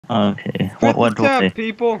Okay. Fifth What do I attempt, say?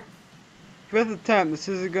 people. Fifth attempt. This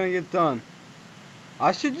isn't gonna get done.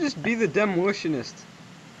 I should just be the demolitionist.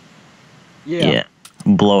 Yeah, Yeah.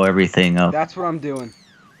 Blow everything up. that's what I'm doing.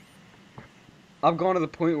 I've gone to the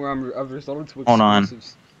point where I've resorted to Hold on.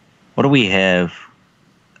 explosives. What do we have?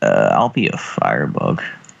 I'll be a firebug.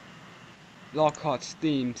 Lockhart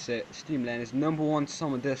Steamland is #1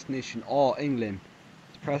 summer destination, all England.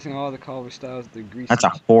 Surpassing all the Culver styles, the greasy. That's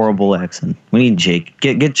a horrible accent. We need Jake.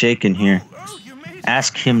 Get Jake in here.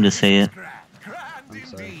 Ask him to say it. I'm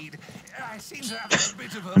sorry.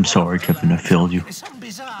 I'm sorry, Kevin. I failed you. Some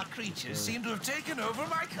bizarre creatures seem to have taken over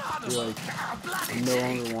my carnival. Like, I'm no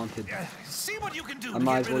longer wanted. See what you can do. I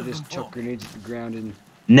might as well just chuck grenades at the ground and.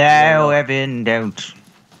 No, Evan, don't.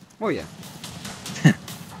 Oh yeah.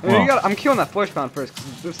 Well, I'm killing that fleshpound first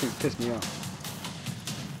because this thing pissed me off.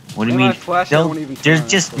 what do you And my mean? flashlight won't even turn There's on,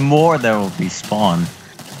 just so- more that will respawn.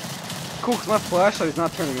 Cool, because my flashlight is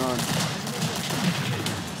not turning on.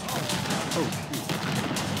 Oh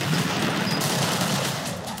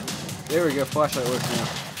shoot. There we go, flashlight works now. I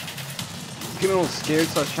was getting a little scared,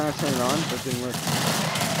 so I was trying to turn it on, but it didn't work.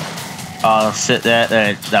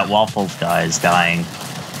 That Waffles guy is dying.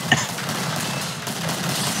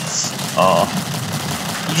 Oh.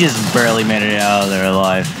 You just barely made it out of there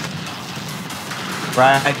alive.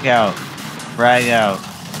 Frag out. Frag out.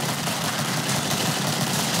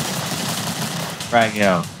 Frag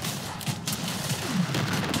out.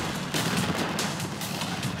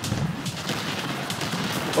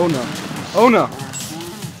 Oh no. Oh no.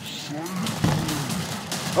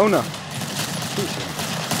 Oh no.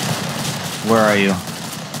 Where are you?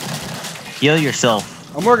 Heal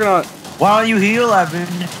yourself. I'm working on it. Why don't you heal, Evan?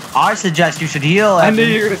 I suggest you should heal, I Evan. knew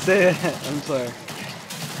you were gonna say that. I'm sorry.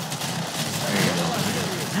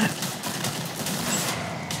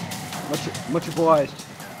 Much obliged.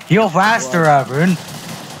 Heal faster, Evan.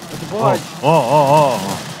 Much obliged.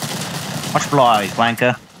 Oh. Much obliged,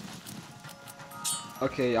 wanker.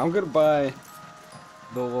 Okay, I'm gonna buy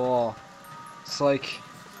the law. It's like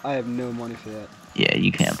I have no money for that. Yeah,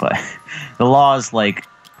 you can't buy. The law is like...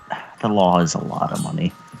 The law is a lot of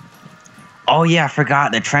money. Oh yeah, I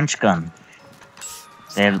forgot the trench gun.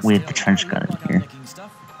 We have the trench gun in here.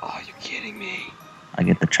 Oh, are you kidding me? I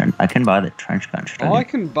get the trench. I can buy the trench gun. Should All I I?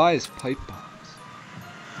 can buy is pipe bombs.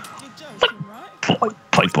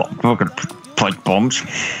 Pipe bomb. Fucking pipe bombs.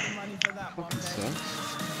 Fucking sucks.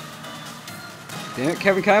 Damn it,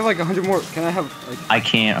 Kevin, can I have like 100 more? Can I have like... I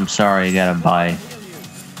can't. I'm sorry. I gotta buy.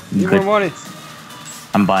 Need good- more money.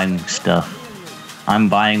 I'm buying stuff. I'm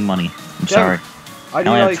buying money. I'm sorry. I I need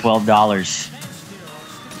only like... have $12.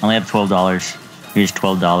 I only have $12. Here's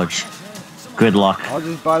 $12. Good luck. I'll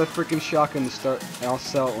just buy the freaking shotgun to start, and I'll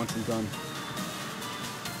sell it once I'm done.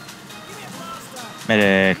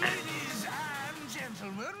 Medic.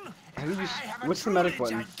 How do you what's the medic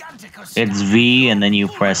button? It's V, and then you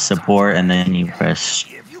press support, and then you press.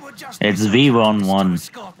 It's V11.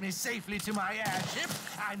 Escort me safely to my airship.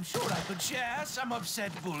 I'm sure I could share some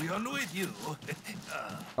upset bullion with you.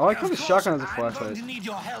 I like how the shotgun has a I'm going flashlight. to need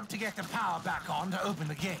your help to get the power back on to open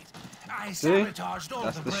the gate. I See? sabotaged all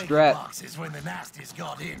That's the the breaker strat. boxes when the nasties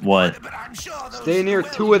got in. What? But I'm sure those Stay near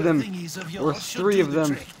two of them, thingies of or yours should 3 do of the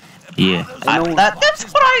them. trick. Yeah. That's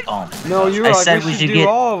what I. Oh. No, you were I like, said we we should should do get-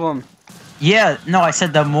 all of them. Yeah, no, I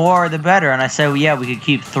said the more the better, and I said, well, yeah, we could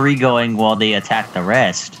keep 3 going while they attack the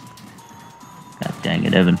rest. God dang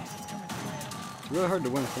it, Evan. It's really hard to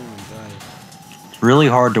win if anyone dies. It's really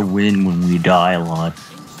hard to win when we die a lot.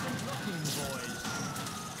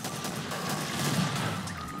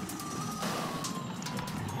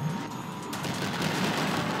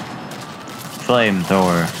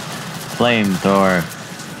 Flamethrower. Flamethrower.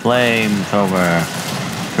 Flamethrower.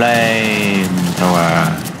 Flamethrower.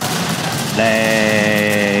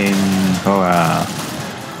 Flamethrower.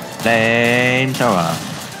 Flamethrower.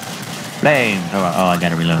 Flamethrower. Oh, I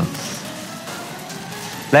gotta reload.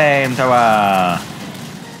 Flamethrower.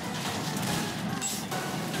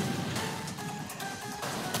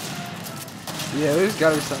 Yeah, there's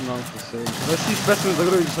gotta be something wrong with this thing. 'Cause I see specimens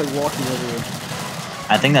literally just like walking everywhere.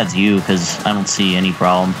 I think that's you, because I don't see any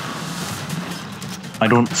problem. I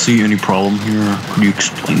don't see any problem here. Could you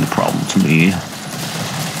explain the problem to me?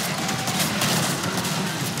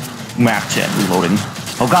 Map chat reloading.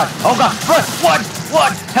 Oh god! Oh god! What?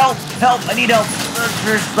 What? Help! Help! I need help!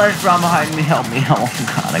 There's ground behind me. Help me! Oh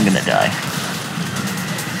god! I'm gonna die.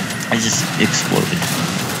 I just exploded.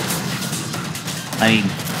 I need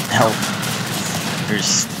help.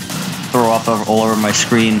 There's throw up all over my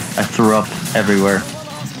screen. I threw up everywhere.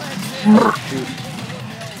 God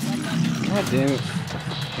damn it.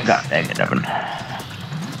 God dang it, Evan.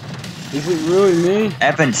 Is it really me?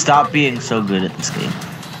 Evan, stop being so good at this game.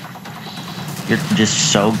 You're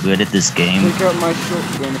just so good at this game. Take out my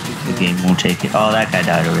shotgun if you can. The game won't take it. Oh, that guy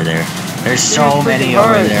died over there. There's so It's many freaking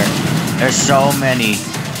over hard. there. There's so many.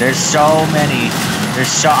 There's so many. There's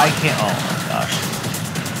so I can't. Oh my gosh.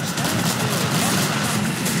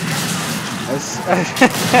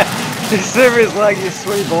 This server is like your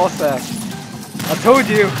sweaty ball sack. I told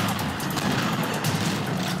you.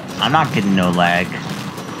 I'm not getting no lag.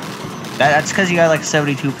 That's because you got like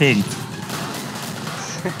 72 ping.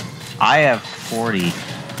 I have 40.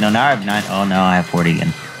 No, now I have 9. Oh no, I have 40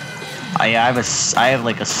 again. I have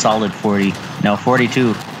like a solid 40. No,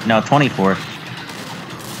 42. No, 24.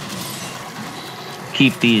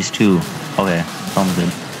 Keep these two. Okay, sounds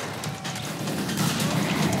good.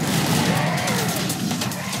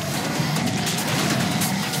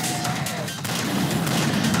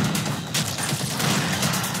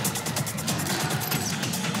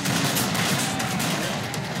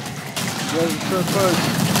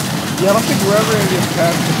 Yeah, I don't think we're ever gonna get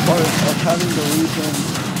past the part of having to leave him.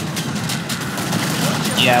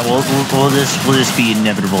 Yeah, we'll just be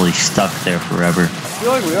inevitably stuck there forever. I feel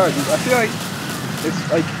like we are, dude. I feel like it's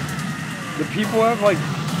like the people have like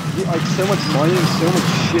so much money and so much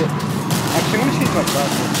shit. Actually, I'm gonna change my class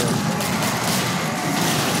real quick.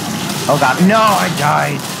 Oh god, no, I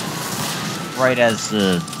died right as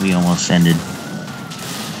we almost ended.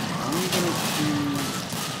 I'm gonna choose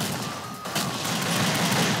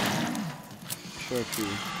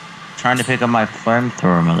Sharpie. Trying to pick up my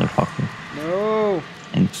flamethrower, motherfucker. No.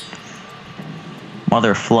 And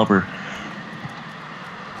mother flubber.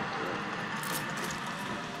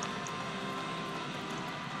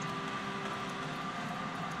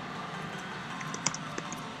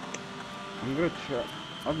 I'm gonna try.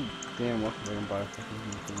 I'm damn lucky if I can buy a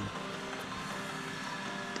fucking thing.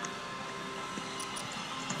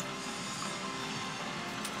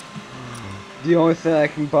 The only thing I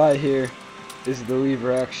can buy here is the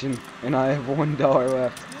lever action, and I have $1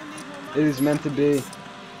 left. It is meant to be.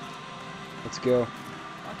 Let's go. Okay.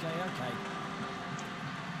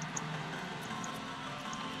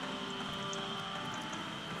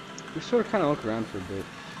 We sort of kind of look around for a bit.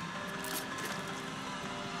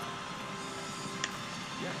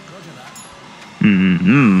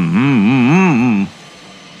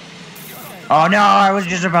 Oh no, I was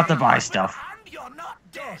just about to buy stuff.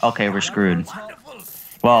 Okay, we're screwed.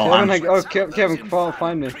 Well, Kevin,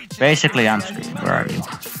 find me. basically I'm screwed. Where are you?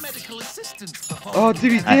 Oh,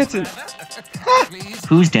 dude, he's dancing.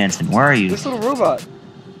 Who's dancing? Where are you? This little robot.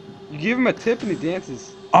 You give him a tip and he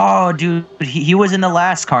dances. Oh, dude, he was in the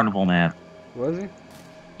last carnival map. Was he?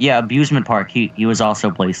 Yeah, amusement park. He was also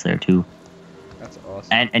placed there too. That's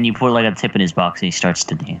awesome. And you put like a tip in his box and he starts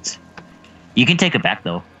to dance. You can take it back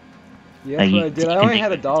though. Yeah, that's what I did. I only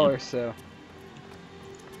had $1, so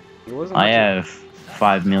it wasn't. I have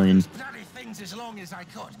 5 million. As long as I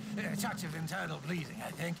could. A touch of internal bleeding,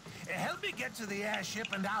 I think. Help me get to the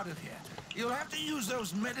airship and out of here. You'll have to use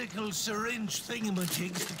those medical syringe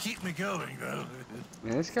thingamajigs to keep me going, though.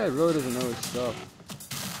 Man, this guy really doesn't know his stuff.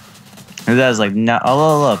 That was like, no,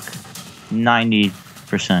 oh look,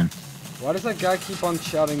 90%. Why does that guy keep on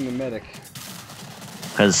shouting the medic?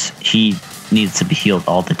 Because he needs to be healed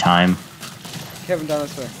all the time. Kevin, down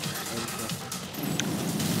this way.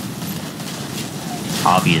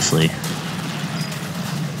 Obviously.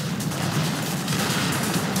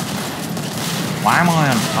 Why am I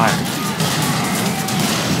on fire?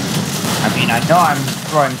 I mean, I know I'm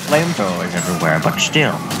throwing flamethrowers everywhere, but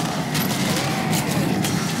still.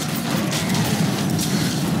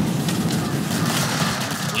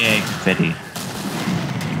 Yay, confetti.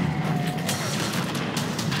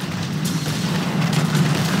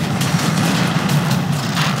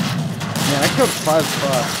 Man, I killed 5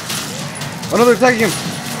 spots. Another attacking him!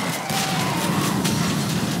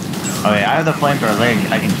 Okay, I have the flamethrower leg.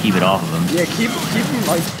 I can keep it off of him. Yeah, keep him,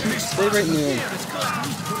 like, stay right in the air.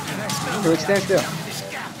 Okay, stand still.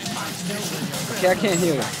 Okay, I can't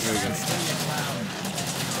heal you. There we go.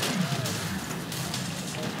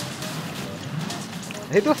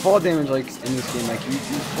 I hate the fall damage, like, in this game. Like, you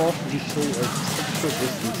fall from such a short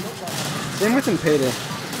distance. Same with in Payday.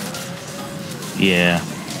 Yeah.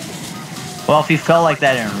 Well, if you felt like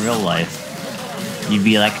that in real life, you'd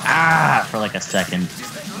be like, ah, for like a second.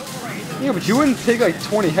 Yeah, but you wouldn't take like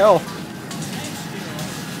 20 health.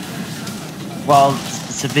 Well,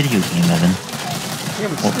 it's a video game, Evan. Yeah,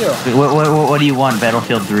 but still. What do you want?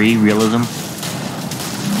 Battlefield 3 realism?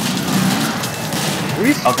 At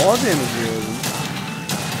least fall damage realism.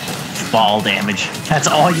 Ball damage. That's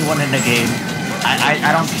all you want in the game.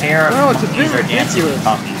 I don't care No, it's a if bit monkeys are dancing ridiculous. and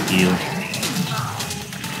talking to you.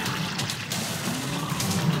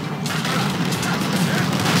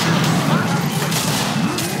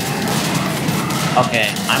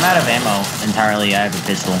 Okay, I'm out of ammo entirely. I have a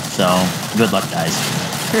pistol, so good luck, guys.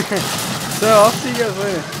 So I'll see you guys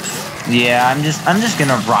later. Yeah, I'm just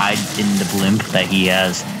gonna ride in the blimp that he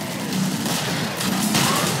has.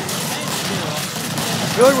 I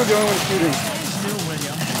feel like we're the only ones shooting.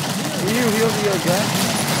 Will you heal the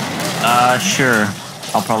guy? Sure.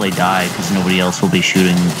 I'll probably die because nobody else will be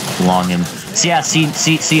shooting along him. So yeah, see,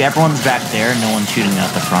 everyone's back there. No one's shooting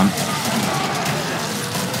at the front.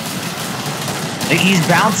 He's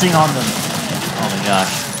bouncing on them. Oh my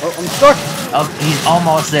gosh. Oh, I'm stuck. Oh, he's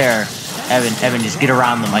almost there. Evan, just get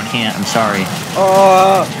around them. I can't. I'm sorry.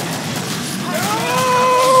 No!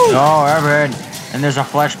 Oh, Evan. And there's a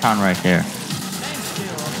flesh pound right there.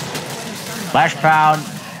 Flash pound.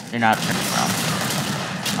 They're not turning around.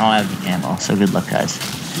 I don't have the ammo, so good luck, guys.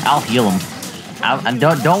 I'll heal him.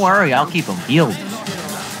 Don't worry, I'll keep him healed.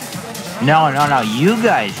 No, you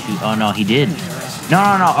guys shoot. Oh no, he did. No.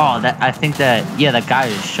 Oh, I think that. Yeah, that guy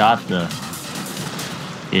just shot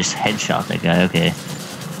just headshot that guy. Okay.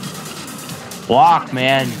 Walk,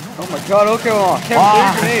 man. Oh my God. Okay, well, Kevin, throw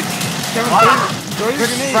your grenades. Kevin, throw your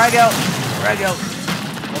grenades. Frag out.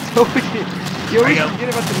 That's what we did. You always forget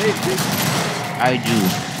about the nades, dude. I do.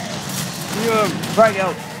 Frag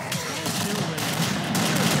out.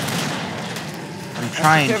 I'm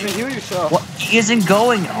trying. Kevin, heal yourself. What? He isn't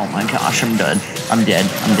going. Oh my gosh, I'm dead. I'm dead.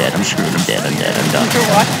 I'm screwed. I'm dead. I'm done.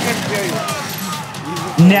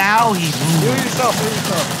 Now he's moving. Heal yourself.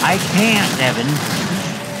 I can't, Evan.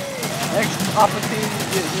 Next opportunity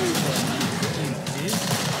to heal yourself.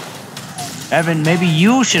 Evan, maybe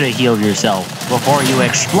you should have healed yourself before you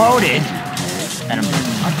exploded. And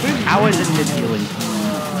how is it good healing?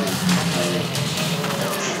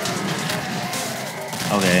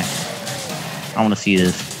 Okay. I want to see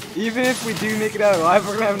this. Even if we do make it out alive,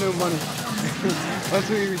 we're gonna have no money. Once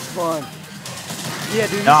we respawn. Yeah,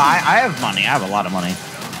 dude. No, I have money. I have a lot of money.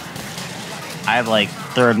 I have like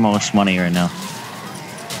third most money right now.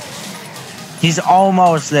 He's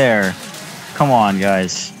almost there. Come on,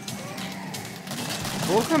 guys.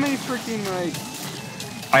 Look how many freaking, like...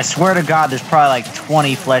 I swear to God, there's probably like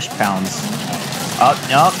 20 flesh pounds. Oh,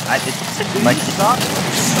 no.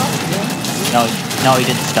 Stop. No, he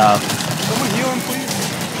didn't stop. Someone heal him, please.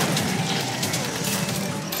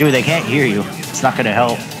 Dude, they can't hear you. It's not gonna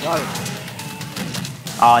help. Got it.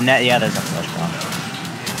 Oh, yeah, there's a flesh pound.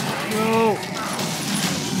 No.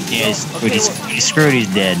 Yeah, he's screwed. He's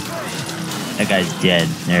dead. That guy's dead.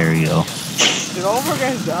 There we go. Did all of our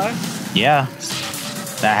guys die? Yeah.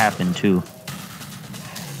 That happened too.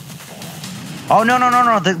 Oh, no.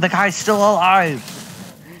 The guy's still alive.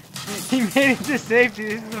 He made it to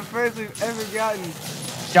safety. This is the first we've ever gotten.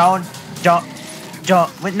 Don't.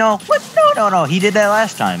 Wait, no. What? No. He did that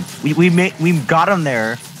last time. We got him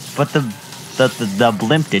there, but the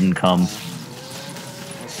blimp didn't come.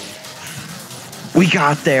 We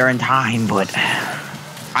got there in time, but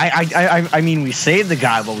I mean, we saved the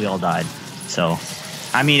guy, but we all died. So,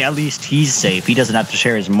 I mean, at least he's safe. He doesn't have to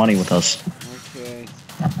share his money with us. Okay.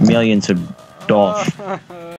 Millions of dollars.